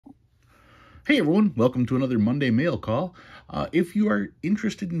Hey everyone, welcome to another Monday mail call. If you are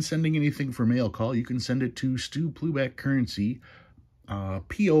interested in sending anything for mail call, you can send it to Stu Pluback Currency,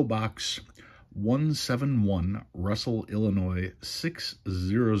 P.O. Box 171, Russell, Illinois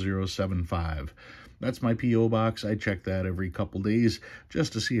 60075. That's my P.O. box. I check that every couple days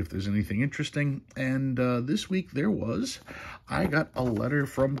just to see if there's anything interesting. And this week there was. I got a letter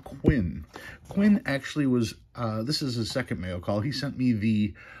from Quinn. Quinn actually was, this is his second mail call. He sent me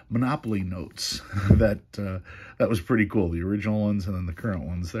the Monopoly notes. that was pretty cool. The original ones and then the current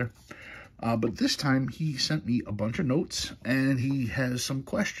ones there. But this time he sent me a bunch of notes and he has some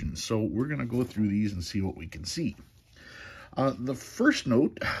questions. So we're going to go through these and see what we can see. The first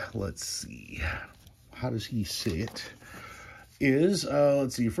note, let's see. How does he say it? Is,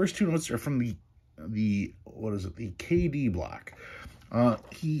 let's see, first two notes are from the what is it, the KD block.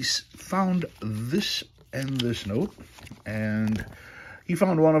 He's found this and this note, and he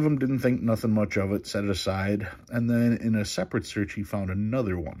found one of them, didn't think nothing much of it, set it aside, and then in a separate search, he found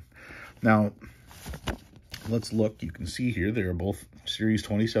another one. Now, let's look. You can see here, they are both Series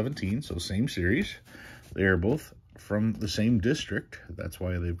 2017, so same series. They are both from the same district. That's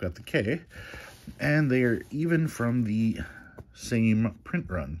why they've got the K. And they are even from the same print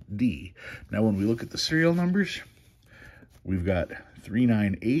run, D. Now, when we look at the serial numbers, we've got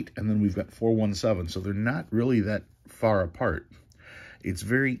 398 and then we've got 417. So they're not really that far apart. It's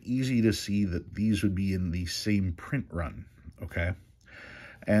very easy to see that these would be in the same print run, okay?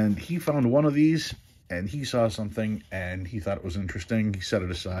 And he found one of these and he saw something and he thought it was interesting. He set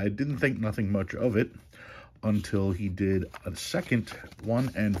it aside, didn't think nothing much of it, until he did a second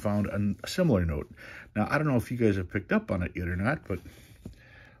one and found a similar note. Now, I don't know if you guys have picked up on it yet or not, but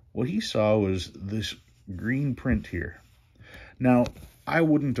what he saw was this green print here. Now, I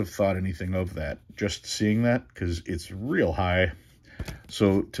wouldn't have thought anything of that, just seeing that, because it's real high.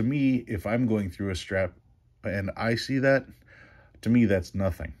 So, to me, if I'm going through a strap and I see that, to me, that's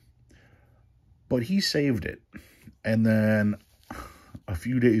nothing. But he saved it. And then a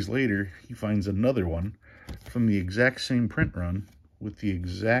few days later, he finds another one from the exact same print run with the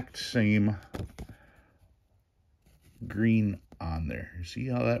exact same green on there. You see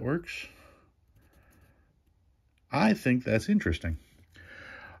how that works? I think that's interesting.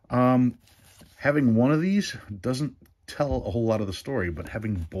 Having one of these doesn't tell a whole lot of the story, but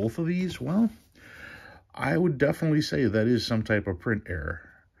having both of these, well, I would definitely say that is some type of print error.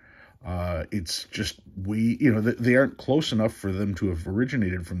 It's just, they aren't close enough for them to have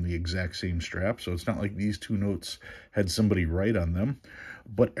originated from the exact same strap, so it's not like these two notes had somebody write on them,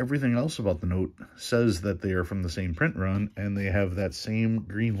 but everything else about the note says that they are from the same print run, and they have that same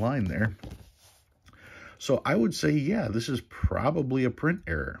green line there. So I would say, yeah, this is probably a print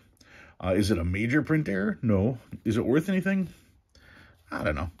error. Is it a major print error? No. Is it worth anything? I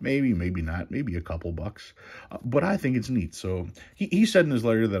don't know, maybe, maybe not, maybe a couple bucks, but I think it's neat. So he said in his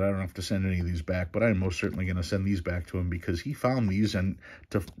letter that I don't have to send any of these back, but I'm most certainly going to send these back to him because he found these, and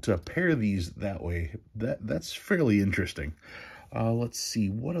to pair these that way, that's fairly interesting. Let's see,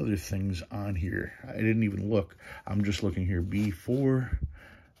 what other things on here? I didn't even look. I'm just looking here.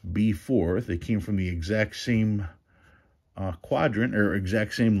 B4, they came from the exact same quadrant, or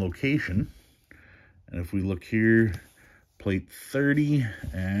exact same location. And if we look here, plate 30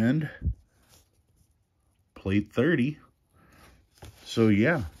 and plate 30. So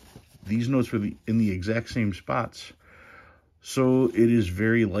yeah, these notes were in the exact same spots. So it is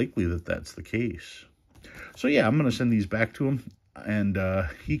very likely that that's the case. So yeah, I'm going to send these back to him, and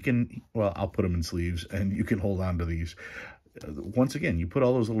he can, well, I'll put them in sleeves and you can hold on to these. Once again, you put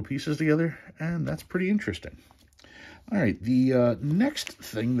all those little pieces together and that's pretty interesting. All right, the next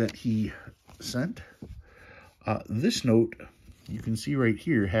thing that he sent, this note, you can see right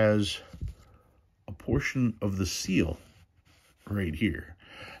here, has a portion of the seal right here.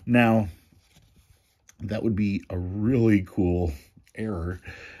 Now, that would be a really cool error,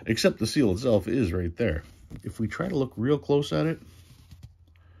 except the seal itself is right there. If we try to look real close at it,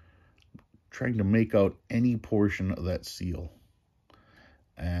 trying to make out any portion of that seal,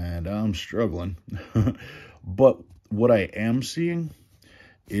 and I'm struggling. But what I am seeing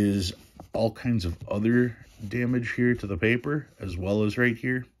is all kinds of other damage here to the paper, as well as right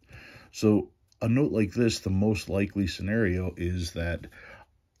here. So a note like this, the most likely scenario is that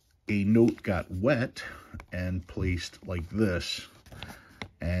a note got wet and placed like this,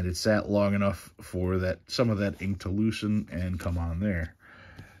 and it sat long enough for some of that ink to loosen and come on there.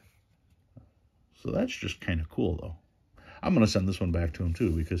 So that's just kind of cool, though. I'm going to send this one back to him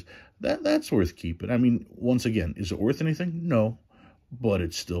too, because that's worth keeping. I mean, once again, is it worth anything? No, but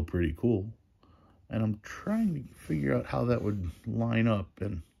it's still pretty cool. And I'm trying to figure out how that would line up.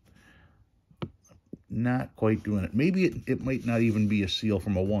 And not quite doing it. Maybe it might not even be a seal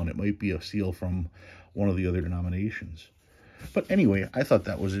from a 1. It might be a seal from one of the other denominations. But anyway, I thought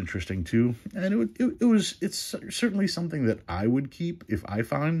that was interesting too, and it's certainly something that I would keep if I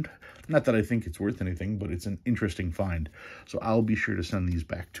find. Not that I think it's worth anything, but it's an interesting find. So I'll be sure to send these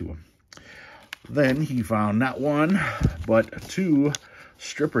back to him. Then he found not 1, but 2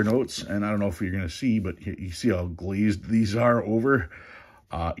 stripper notes, and I don't know if you're going to see, but you see how glazed these are over?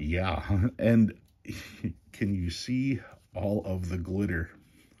 Yeah, and can you see all of the glitter?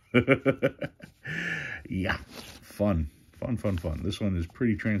 Yeah, fun. This one is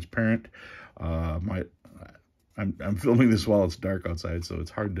pretty transparent. I'm filming this while it's dark outside, so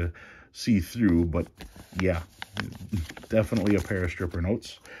it's hard to see through, but yeah, definitely a pair of stripper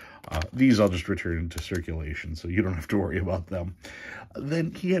notes. These I'll just return into circulation, so you don't have to worry about them.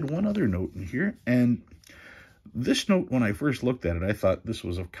 Then he had one other note in here, and this note, when I first looked at it, I thought this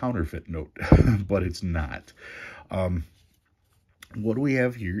was a counterfeit note, but it's not. What we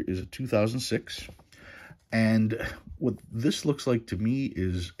have here is a 2006, and what this looks like to me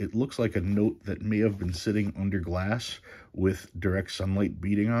is it looks like a note that may have been sitting under glass with direct sunlight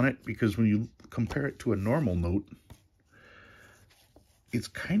beating on it, because when you compare it to a normal note, it's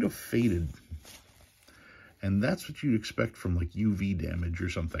kind of faded. And that's what you'd expect from like UV damage or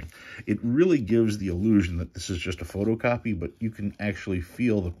something. It really gives the illusion that this is just a photocopy, but you can actually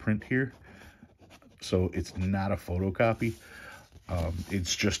feel the print here. So it's not a photocopy.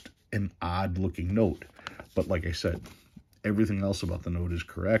 It's just an odd looking note. But like I said, everything else about the note is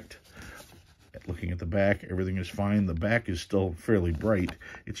correct. Looking at the back, everything is fine. The back is still fairly bright.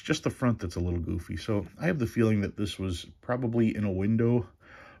 It's just the front that's a little goofy. So I have the feeling that this was probably in a window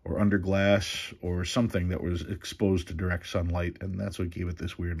or under glass or something that was exposed to direct sunlight, and that's what gave it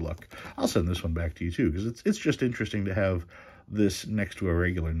this weird look. I'll send this one back to you too, because it's just interesting to have this next to a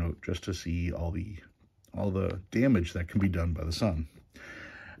regular note just to see all the damage that can be done by the sun.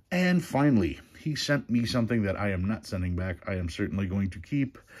 And finally, he sent me something that I am not sending back. I am certainly going to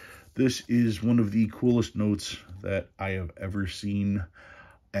keep. This is one of the coolest notes that I have ever seen.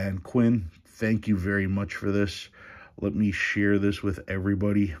 And Quinn, thank you very much for this. Let me share this with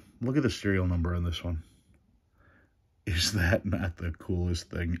everybody. Look at the serial number on this one. Is that not the coolest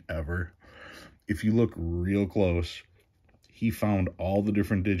thing ever? If you look real close, he found all the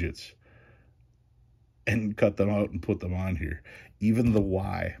different digits and cut them out and put them on here. Even the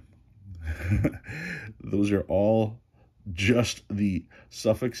Y. Those are all just the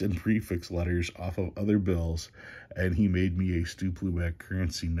suffix and prefix letters off of other bills, and he made me a Stu Pluback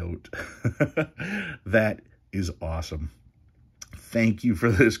currency note. That is awesome. Thank you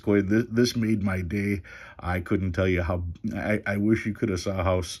for this, Quinn. This made my day. I couldn't tell you how. I wish you could have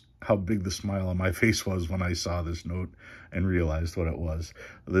saw how big the smile on my face was when I saw this note and realized what it was.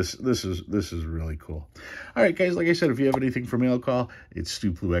 This is really cool. All right, guys, like I said, if you have anything for mail call, it's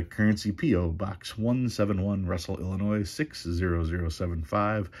Stu Pluback Currency, P.O. Box 171, Russell, Illinois,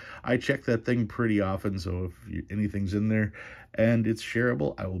 60075. I check that thing pretty often, so if anything's in there and it's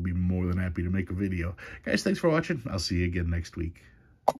shareable, I will be more than happy to make a video. Guys, thanks for watching. I'll see you again next week.